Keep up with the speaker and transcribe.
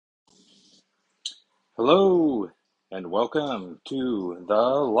Hello, and welcome to the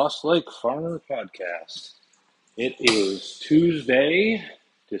Lost Lake Farmer Podcast. It is Tuesday,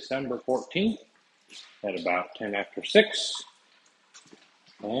 December 14th at about 10 after 6,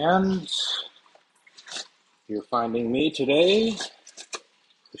 and you're finding me today,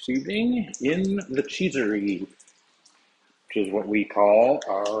 this evening, in the cheesery, which is what we call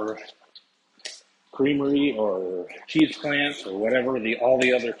our creamery or cheese plant or whatever all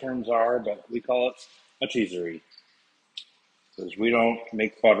the other terms are, but we call it a cheesery. Because we don't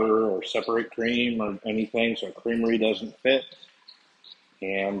make butter or separate cream or anything, so creamery doesn't fit.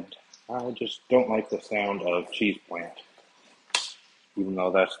 And I just don't like the sound of cheese plant, even though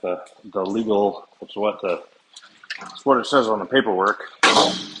that's the legal. That's what it says on the paperwork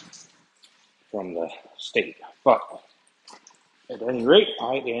from the state. But at any rate,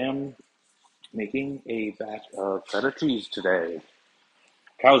 I am making a batch of feta cheese today.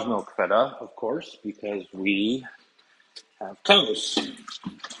 Cow's milk feta, of course, because we have cows.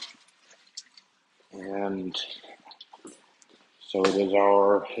 And so it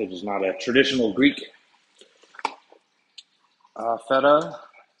is not a traditional Greek feta,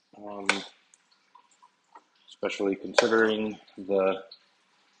 especially considering the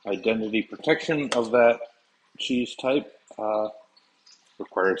identity protection of that cheese type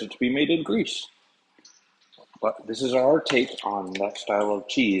requires it to be made in Greece. But this is our take on that style of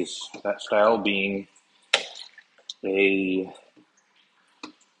cheese, that style being a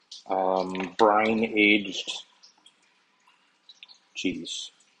brine-aged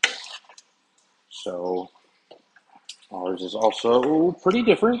cheese. So ours is also pretty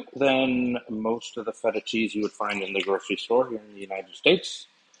different than most of the feta cheese you would find in the grocery store here in the United States.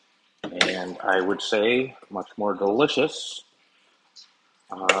 And I would say much more delicious,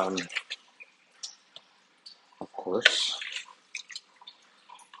 of course.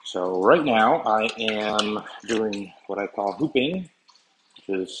 So right now I am doing what I call hooping, which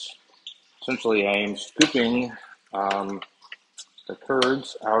is essentially I am scooping the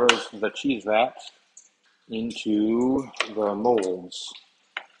curds out of the cheese vat into the molds.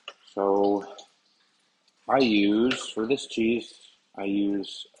 So for this cheese, I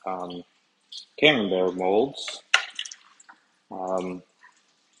use camembert molds.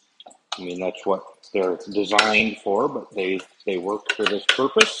 That's what they're designed for, but they work for this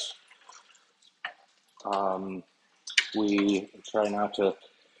purpose. We try not to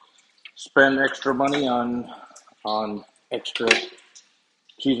spend extra money on extra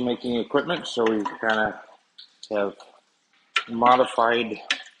cheese making equipment, so we kind of have modified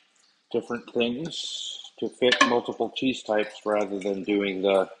different things to fit multiple cheese types rather than doing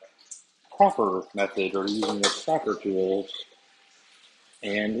the proper method or using the stacker tools.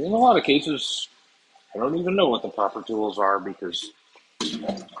 And in a lot of cases, I don't even know what the proper tools are because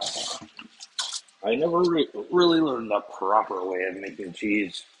I never really learned the proper way of making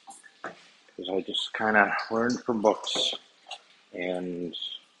cheese, because I just kind of learned from books and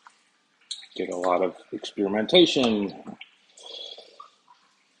did a lot of experimentation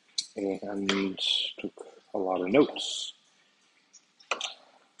and took a lot of notes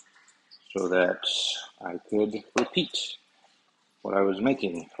so that I could repeat what I was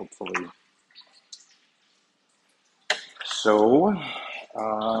making, hopefully. So,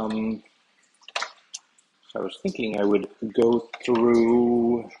 I was thinking I would go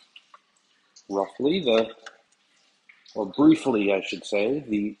through briefly, I should say,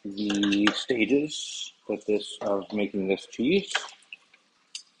 the stages of making this cheese.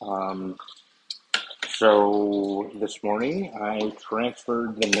 So this morning I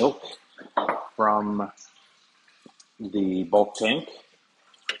transferred the milk from the bulk tank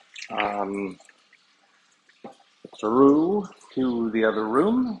through to the other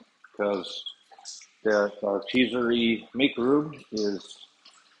room, because our cheesery make room is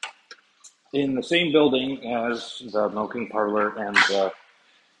in the same building as the milking parlor and the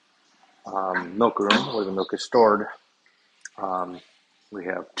milk room where the milk is stored. We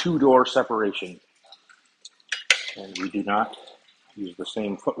have 2-door separation, and we do not use the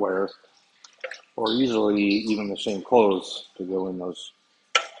same footwear or usually even the same clothes to go in those,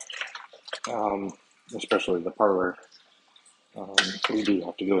 especially the parlor. We do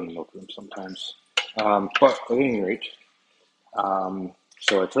have to go in the milk room sometimes. But at any rate,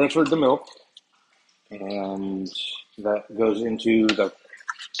 so I transferred the milk, and that goes into the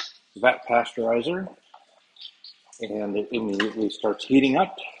vat pasteurizer, and it immediately starts heating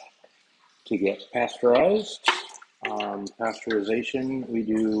up to get pasteurized. Pasteurization, we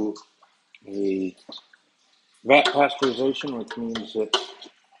do a vat pasteurization, which means it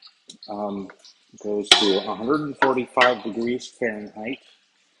goes to 145 degrees Fahrenheit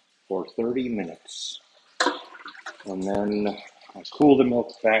for 30 minutes. And then I cool the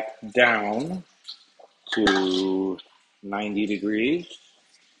milk back down to 90 degrees.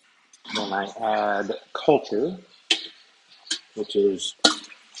 Then I add culture, which is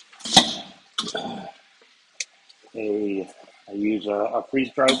I use a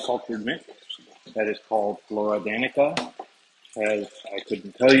freeze-dried cultured mix that is called Flora Danica. As I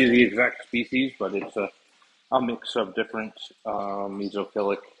couldn't tell you the exact species, but it's a mix of different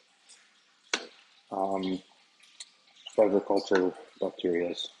mesophilic um, agriculture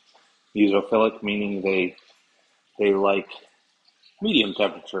bacteria. Mesophilic meaning they like medium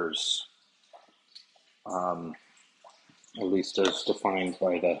temperatures, um, at least as defined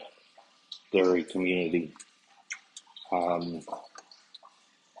by the dairy community. Um,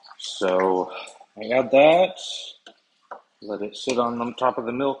 so I add that, let it sit on top of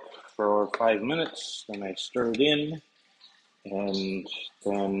the milk for 5 minutes, then I stir it in, and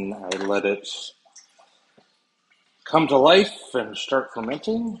then I let it come to life and start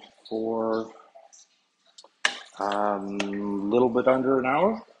fermenting for a little bit under an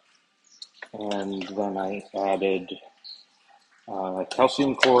hour. And then I added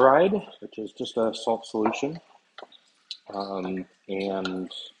calcium chloride, which is just a salt solution, um,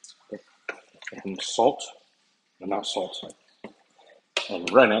 and salt, not salt, and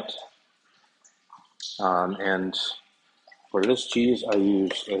rennet. And for this cheese, I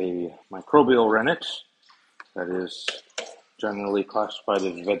use a microbial rennet that is generally classified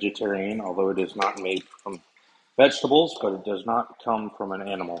as vegetarian, although it is not made from vegetables, but it does not come from an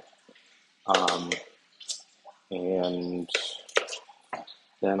animal. And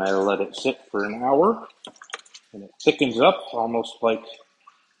then I let it sit for an hour, and it thickens up almost like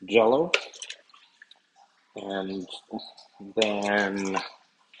Jello. And then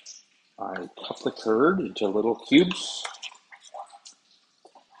I cut the curd into little cubes,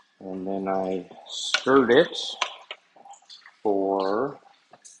 and then I stirred it for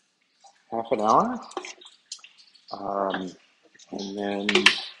half an hour. And then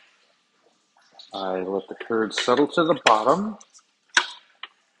I let the curd settle to the bottom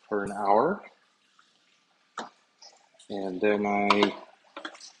for an hour. And then I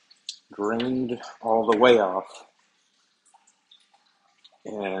drained all the way off.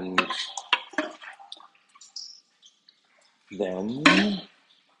 And then I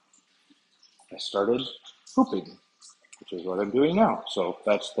started hooping, which is what I'm doing now. So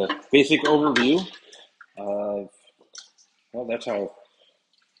that's the basic overview of, well, that's how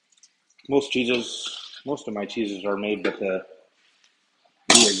most of my cheeses are made, but the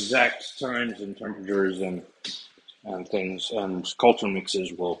exact times and temperatures and things and culture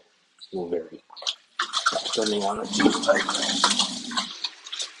mixes will vary depending on the cheese type.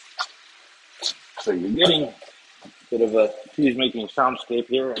 So you're getting a bit of a cheese making soundscape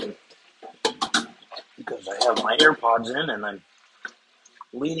here, and because I have my AirPods in and I'm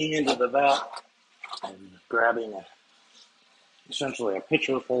leaning into the vat and grabbing essentially a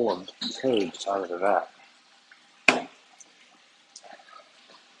pitcher full of curds out of the vat.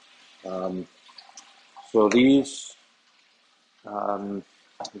 So these,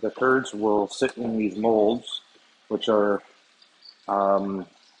 the curds will sit in these molds, which are, I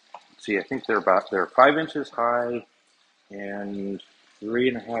think they're 5 inches high and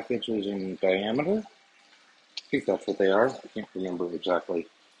 3.5 inches in diameter. I think that's what they are. I can't remember exactly.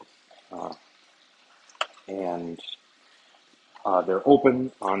 And they're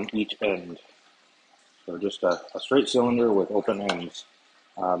open on each end. So just a straight cylinder with open ends.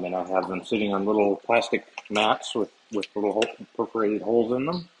 And I have them sitting on little plastic mats with little perforated holes in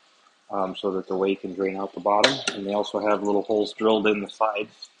them, so that the whey can drain out the bottom. And they also have little holes drilled in the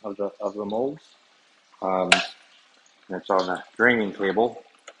sides of the molds. And it's on a draining table,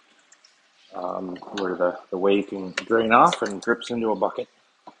 where the whey can drain off and drips into a bucket.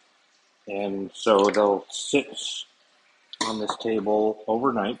 And so they'll sit on this table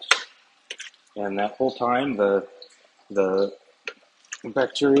overnight, and that whole time the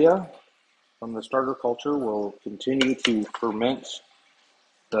bacteria from the starter culture will continue to ferment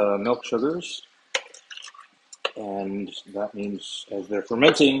the milk sugars, and that means as they're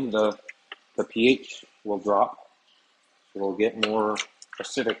fermenting, the pH will drop. It'll get more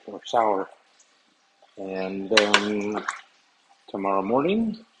acidic or sour. And then tomorrow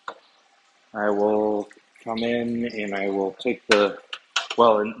morning, I will come in and I will take and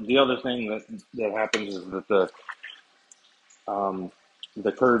the other thing that happens is that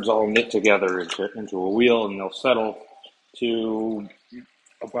the curds all knit together into a wheel, and they'll settle to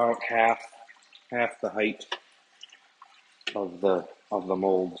about half the height of the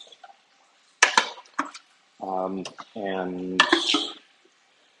molds. And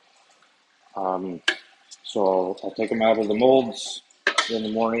I'll take them out of the molds in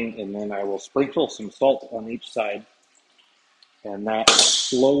the morning, and then I will sprinkle some salt on each side, and that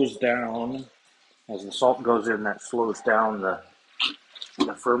slows down, as the salt goes in, that slows down the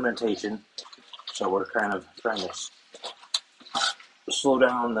fermentation. So we're kind of trying to slow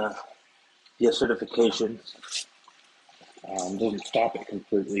down the acidification. Doesn't stop it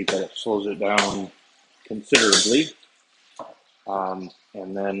completely, but it slows it down considerably. And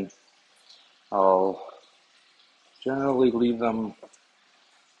then I'll generally leave them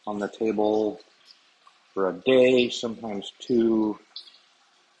on the table for a day, sometimes two,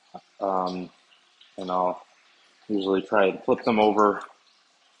 and I'll usually try and flip them over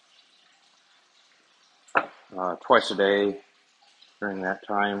twice a day during that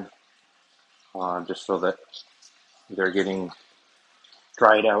time, just so that they're getting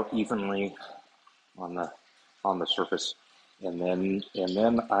dried out evenly on the surface. And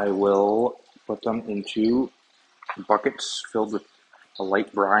then I will put them into buckets filled with a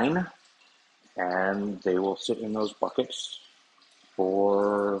light brine, and they will sit in those buckets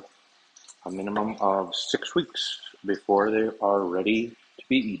for a minimum of 6 weeks before they are ready to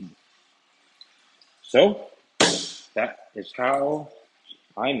be eaten. So that is how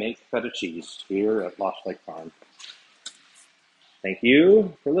I make feta cheese here at Lost Lake Farm. Thank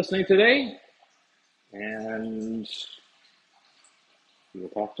you for listening today, and we'll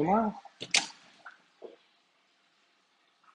talk tomorrow.